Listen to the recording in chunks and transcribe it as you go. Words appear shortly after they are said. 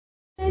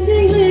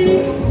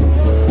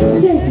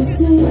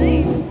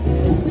fantasy.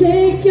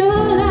 Take your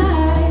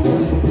life,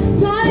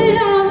 plot it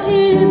out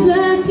in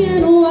black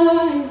and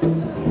white.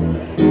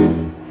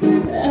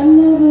 I've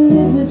never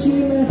lived the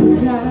dream of the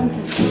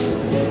darkness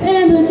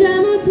and the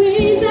drama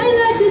queens. I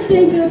like to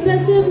think the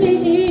best of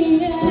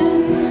me,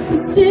 and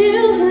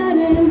still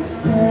hadn't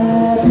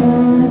had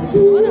my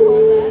sleep.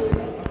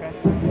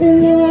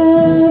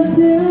 Love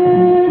to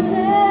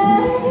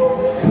tell,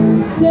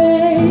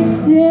 stay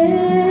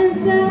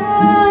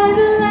inside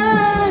the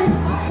line,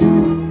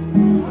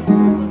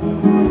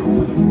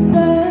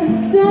 but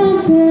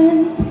something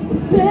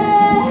is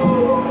better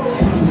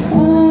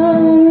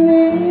on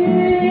the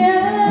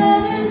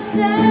other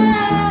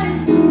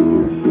side.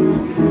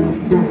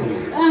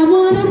 I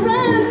wanna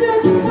run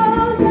through the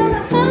halls of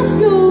the high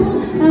school.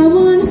 I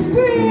wanna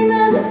scream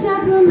at the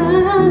top of my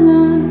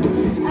lungs.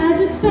 I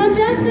just found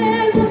out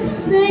there's no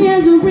such thing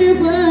as a real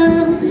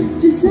world.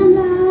 Just some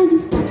lie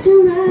you've got to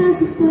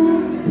rise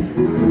above.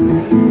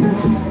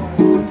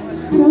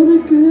 So the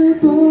good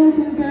boys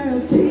and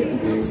girls take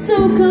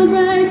so-called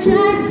right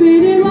track,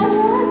 feeding my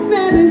hearts,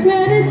 grabbing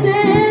credits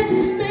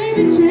and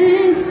maybe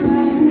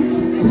transfers.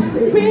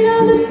 They read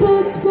all the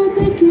books, but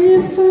they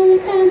can't find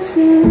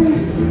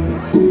answers.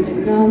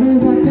 And all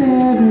of our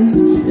parents,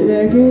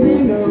 they're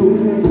getting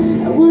older.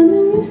 I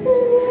wonder if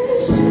they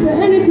wish for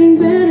anything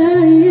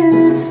better,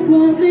 yeah.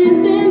 Won't live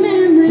their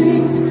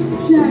memories,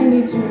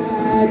 shiny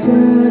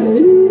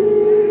tragedies.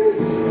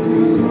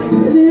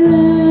 They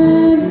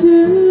love to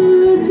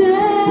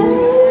tell,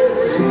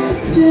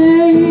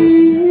 stay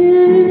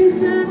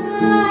inside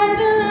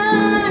the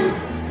line,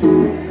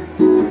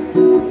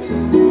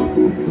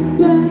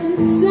 but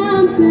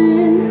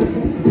something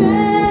is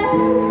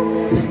better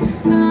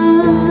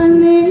on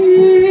the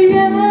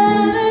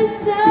other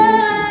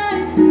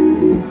side.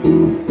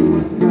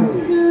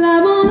 Well, I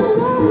wanna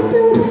run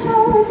through the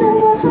halls of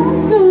a high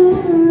school.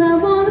 I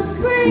wanna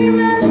scream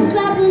at the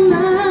top of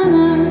my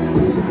lungs.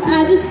 I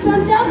just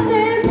found out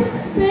there's no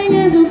such thing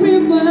as a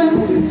real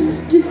world.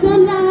 Just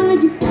some lie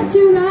you've got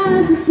to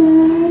rise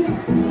above.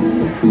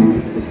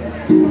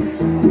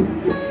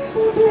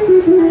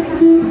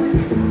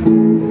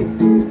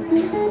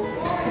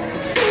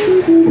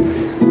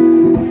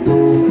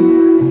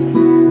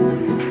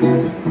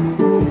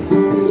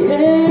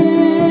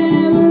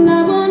 Yeah, well,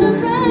 I wanna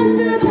run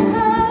through the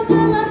halls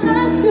of my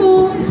high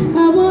school.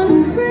 I wanna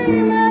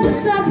scream at the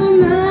top of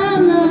my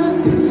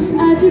lungs.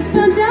 I just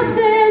found out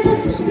there's no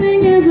such thing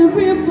as a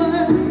real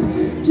world.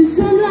 Just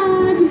some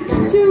lie you've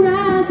got to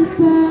rise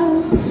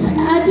above.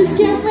 I just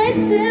can't wait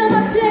till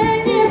my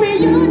 10-year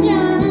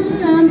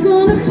reunion. I'm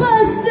gonna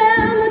bust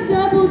down the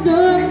double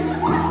door,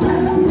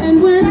 and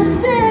when I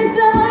stand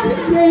on the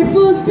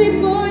tables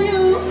before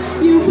you,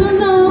 you will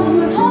know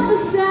what all the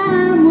stars